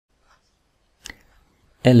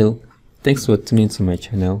Hello, thanks for tuning to my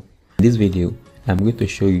channel. In this video, I'm going to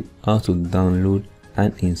show you how to download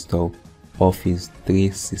and install Office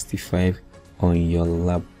 365 on your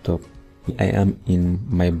laptop. I am in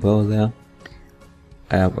my browser.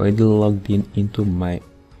 I have already logged in into my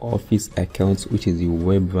Office account, which is the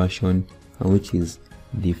web version and which is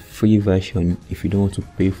the free version if you don't want to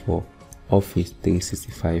pay for Office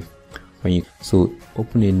 365. So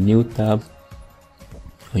open a new tab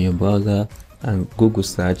on your browser and Google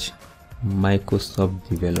search Microsoft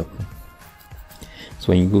Developer. So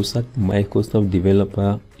when you go search Microsoft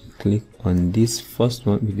Developer, click on this first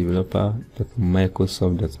one with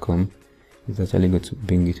developer.microsoft.com. It's actually going to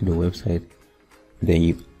bring you to the website. Then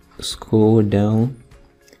you scroll down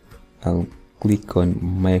and click on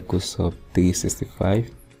Microsoft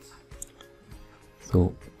 365.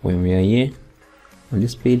 So when we are here on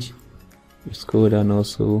this page, you scroll down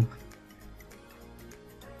also,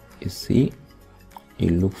 you see, you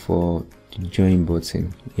look for the join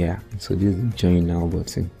button. Yeah, so this is the join now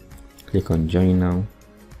button. Click on join now.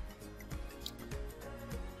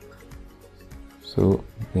 So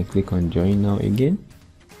then click on join now again.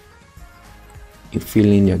 You fill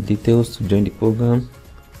in your details to join the program.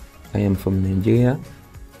 I am from Nigeria.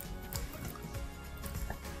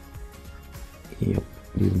 Yep,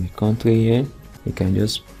 this is my country here. You can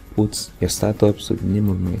just put your startup. So the name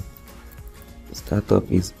of my startup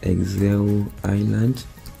is Excel Island.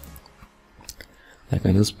 I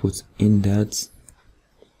can just put in that.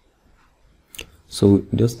 So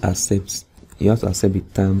just accept. You have to accept the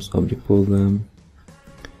terms of the program.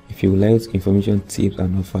 If you like information, tips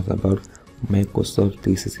and offers about Microsoft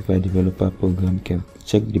 365 developer program, you can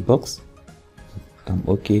check the box. I'm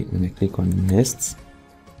okay. Then I click on next.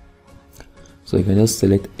 So you can just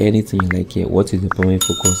select anything you like here. What is the primary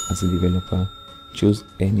focus as a developer? Choose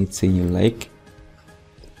anything you like.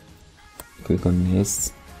 Click on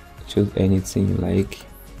next. Choose anything you like.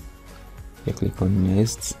 You click on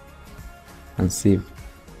next and save.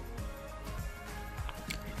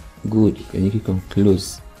 Good. Then you click on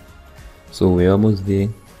close. So we're almost there.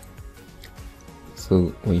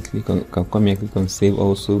 So when you click on, can come here, click on save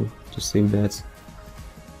also to save that.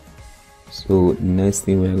 So the next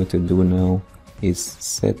thing we're going to do now is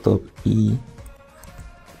set up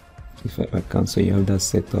E365 account. So you have that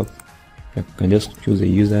set up. You can just choose a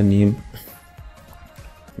username,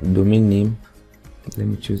 domain name. Let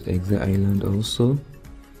me choose Excel Island also.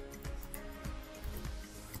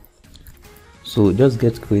 So just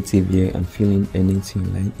get creative here and fill in anything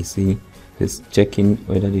you like. You see, just checking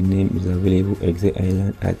whether the name is available. Excel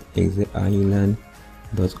Island at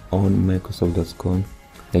excelisland.onmicrosoft.com.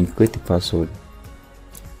 Then create the password.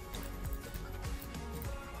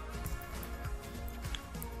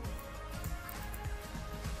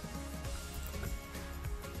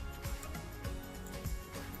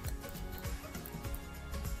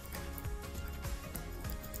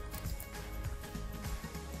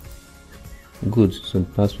 Good. So the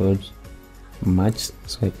password matched.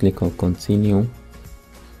 So I click on continue.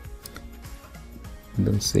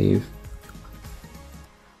 Then save.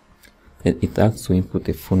 And it asks to input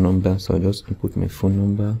a phone number, so I just input my phone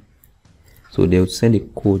number. So they will send a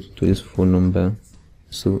code to this phone number,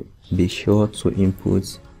 so be sure to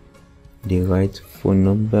input the right phone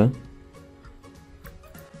number.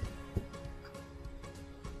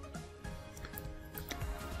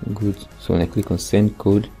 Good. So when I click on send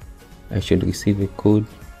code, I should receive a code.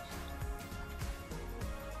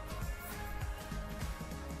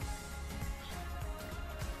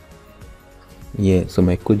 Yeah, so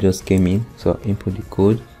my code just came in, so I input the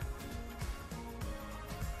code.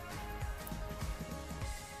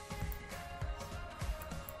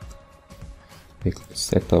 Click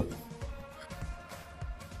setup.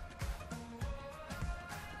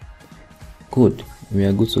 Good, we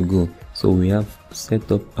are good to go. So we have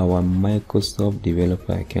set up our Microsoft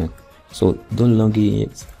developer account. So don't log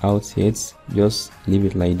it out yet, just leave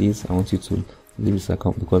it like this. I want you to leave this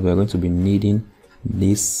account because we are going to be needing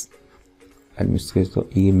this administrator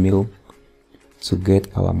email to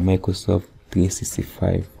get our Microsoft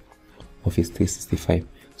 365 Office 365.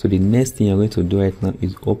 So the next thing you're going to do right now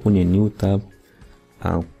is open a new tab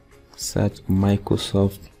and search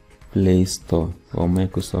Microsoft Play Store or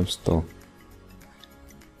Microsoft Store.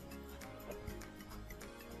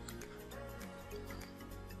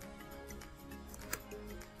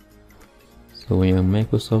 So when you're in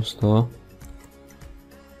Microsoft Store,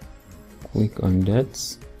 click on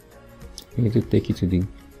that. You need to take you to the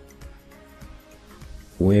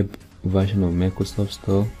web version of Microsoft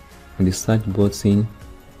Store. On the search button,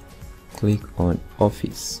 click on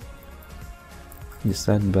Office. In the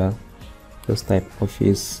search bar, just type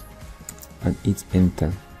Office and hit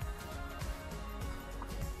enter.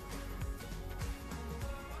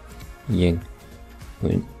 Again,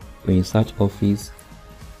 when you search Office,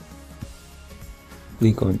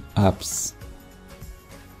 click on apps.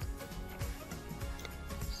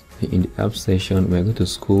 In the app section, we're going to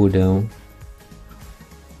scroll down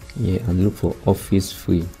here and look for Office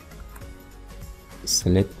Free.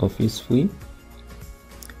 Select Office Free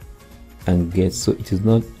and get. So it is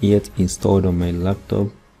not yet installed on my laptop,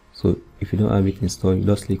 so if you don't have it installed, you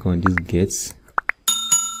just click on this get.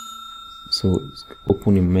 So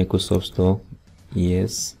open in Microsoft Store.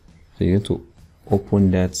 Yes, so you're going to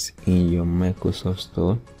open that in your Microsoft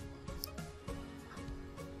Store.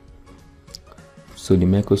 So the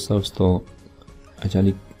Microsoft Store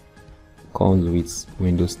actually comes with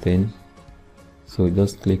Windows 10. So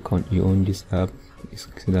just click on, you own this app, you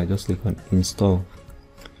see that, just click on install.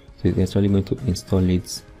 So it's actually going to install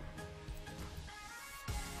it.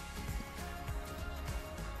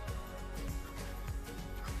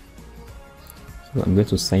 So I'm going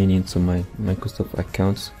to sign into my Microsoft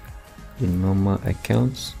account, the normal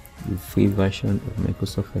account, the free version of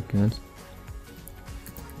Microsoft account.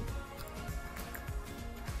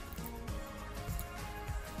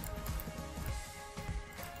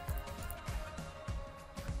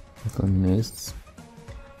 Click on next.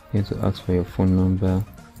 You're going to ask for your phone number.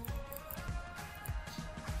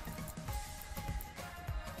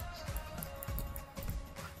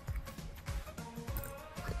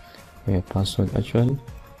 For your password actually.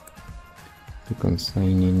 Click on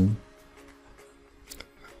sign in.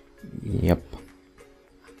 Yep.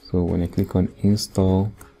 So when I click on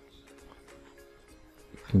install,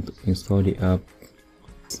 install the app.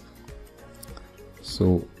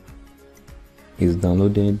 So it's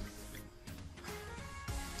downloaded.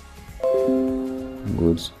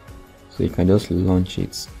 Good. So you can just launch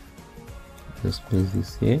it. Just place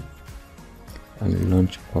this here and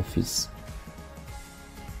launch Office.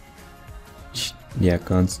 The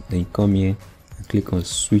accounts, then you come here and click on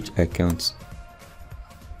switch accounts.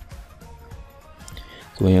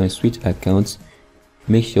 So when you're on switch accounts,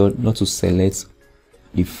 make sure not to select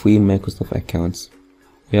the free Microsoft accounts.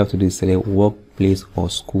 You have to do is select workplace or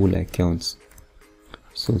school accounts.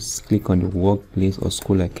 So click on the workplace or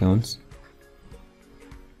school accounts.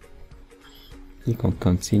 Click on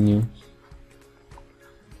continue.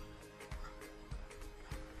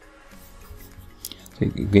 So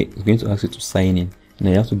it's going to ask you to sign in. Now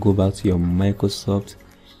you have to go back to your Microsoft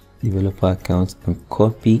developer account and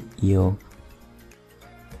copy your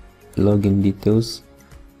login details.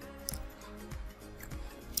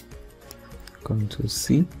 Ctrl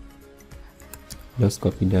C. Just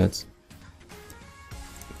copy that.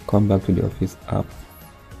 Come back to the Office app.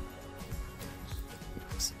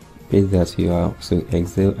 Paste that URL. So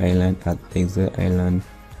Excel Island at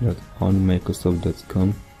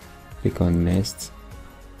excelisland.onmicrosoft.com. Click on next.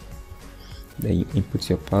 Then you input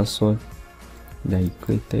your password that you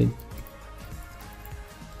created.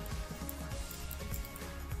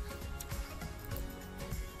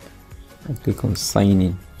 And click on sign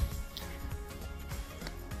in.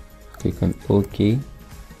 Click on OK.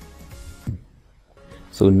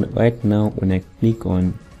 So right now when I click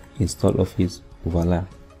on install Office, voila,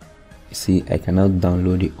 you see I can now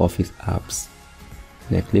download the Office apps.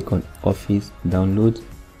 Then I click on Office download.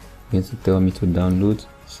 It's going to tell me to download.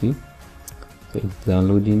 See, so it's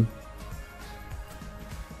downloading.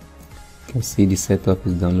 You can see the setup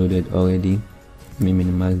is downloaded already. Let me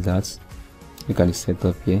minimize that. Look at the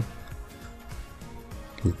setup here.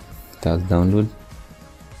 It has downloaded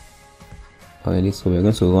already. So we're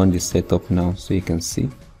going to run the setup now so you can see.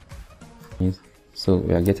 So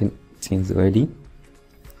we are getting things ready.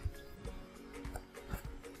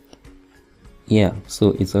 Yeah,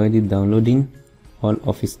 so it's already downloading all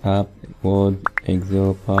Office app, Word,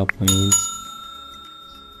 Excel, PowerPoint,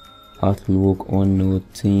 Outlook, OneNote,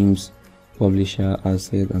 Teams, Publisher,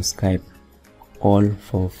 Access, and Skype, all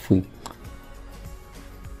for free.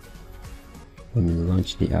 When you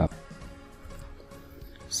launch the app.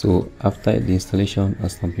 So after the installation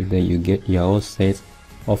has completed, you're all set.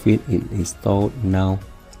 Office is installed now.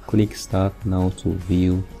 Click start now to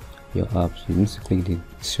view your apps. You need to click the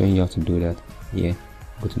showing you how to do that. Yeah,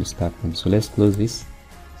 go to the start menu. So let's close this.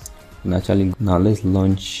 And actually now let's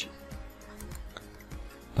launch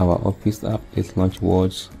our Office app. Let's launch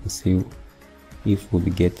Word and see if we'll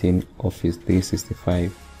be getting Office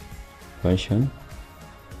 365 version.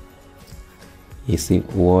 You see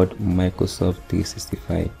Word Microsoft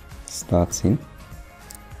 365 starting.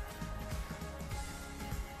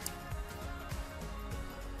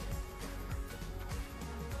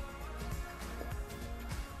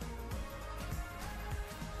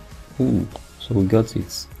 Ooh, so we got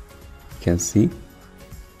it. You can see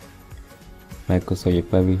Microsoft Your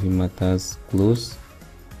Private Matters close.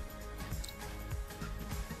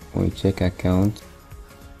 When we check accounts,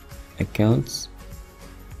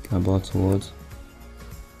 about Word,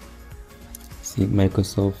 see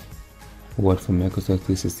Microsoft Word for Microsoft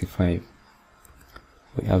 365.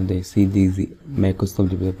 We have the Microsoft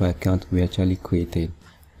developer account we actually created.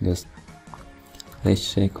 Just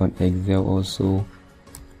let's check on Excel also,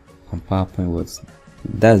 on PowerPoint Words.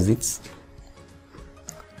 That's it.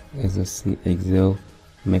 Let's just see Excel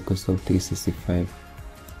Microsoft 365.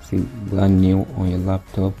 See brand new on your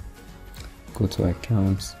laptop. Go to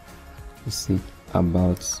accounts. You see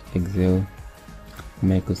about Excel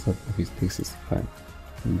Microsoft Office 365.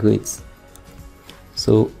 Great.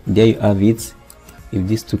 So there you have it. If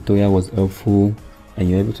this tutorial was helpful and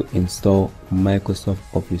you're able to install Microsoft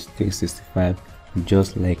Office 365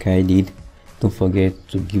 just like I did, don't forget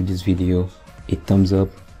to give this video a thumbs up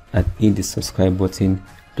and hit the subscribe button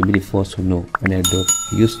to be the first to know when I drop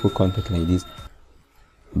useful content like this.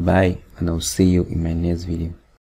 Bye, and I'll see you in my next video.